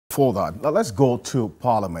For that, now let's go to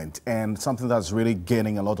Parliament and something that's really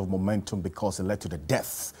gaining a lot of momentum because it led to the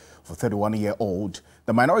death of a 31-year-old.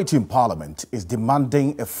 The minority in Parliament is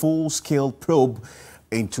demanding a full-scale probe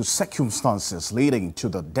into circumstances leading to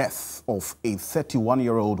the death of a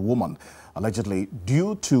 31-year-old woman, allegedly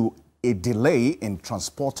due to a delay in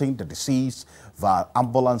transporting the deceased via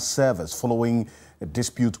ambulance service following a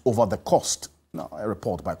dispute over the cost. Now, a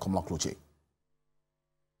report by Komla Kluche.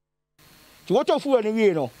 What of food and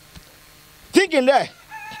you know? Thinking there.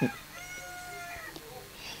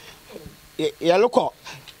 Yeah, look up.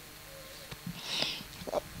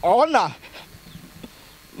 Oh, no.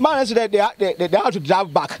 Man said they have to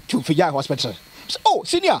drive back to Fijai Hospital. Oh,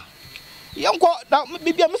 senior. Young now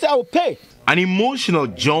maybe I will pay. An emotional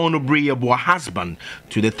John Obreyebo's husband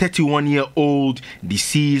to the 31-year-old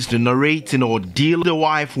deceased narrating the ordeal the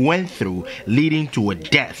wife went through leading to a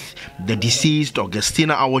death. The deceased,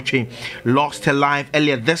 Augustina Awotwe, lost her life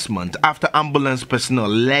earlier this month after ambulance personnel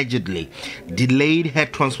allegedly delayed her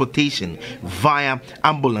transportation via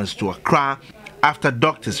ambulance to Accra after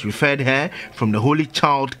doctors referred her from the Holy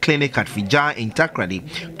Child Clinic at Fijai in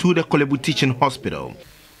Takoradi to the Korle Bu Teaching Hospital.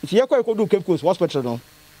 If you go to Cape Coast Hospital now,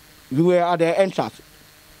 we were at the entrance.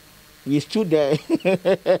 We stood there.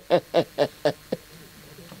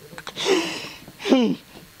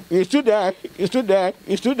 We stood there.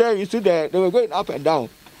 They were going up and down.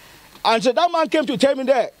 And so that man came to tell me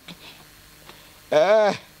that,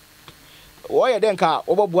 why then car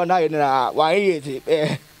over Buana in why is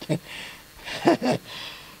it?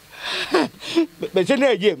 But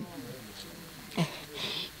say Jim.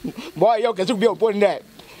 Boy, you can be upon that.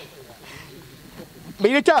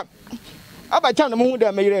 But the time, about time the moon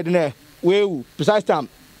that made it in there, well, precise time.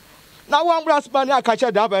 Now one brass band, I catch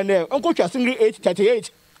a dab and there. Uncle Chasing 838.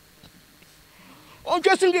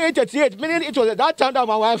 Uncle Chasing 838, meaning it was at that time that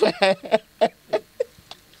my wife.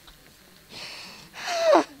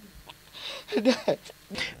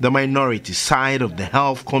 The minority side of the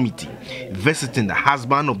health committee visiting the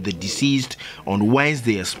husband of the deceased on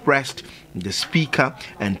Wednesday expressed the Speaker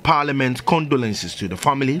and Parliament condolences to the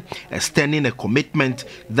family, extending a commitment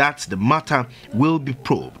that the matter will be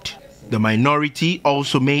probed. The minority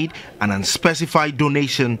also made an unspecified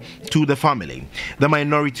donation to the family. The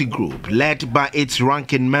minority group, led by its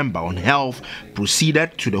ranking member on health,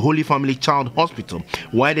 proceeded to the Holy Family Child Hospital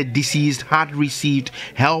where the deceased had received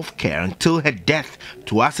health care until her death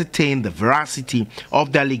to ascertain the veracity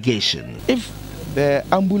of the allegation. If the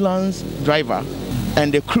ambulance driver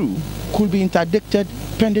and the crew could be interdicted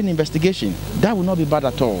pending investigation, that will not be bad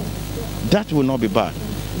at all. That will not be bad.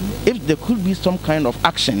 If there could be some kind of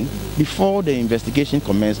action before the investigation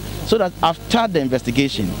commences, so that after the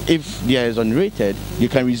investigation, if they are exonerated, they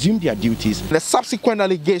can resume their duties. The subsequent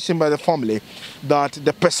allegation by the family that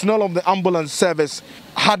the personnel of the ambulance service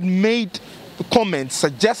had made comments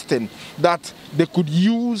suggesting that they could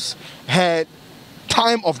use her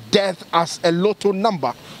time of death as a lotto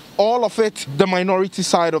number. All of it, the minority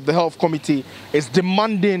side of the health committee is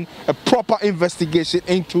demanding a proper investigation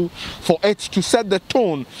into for it to set the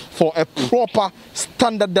tone for a proper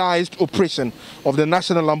standardized operation of the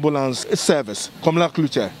National Ambulance Service. Komla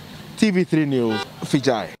Kluche, TV3 News,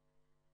 Fijai.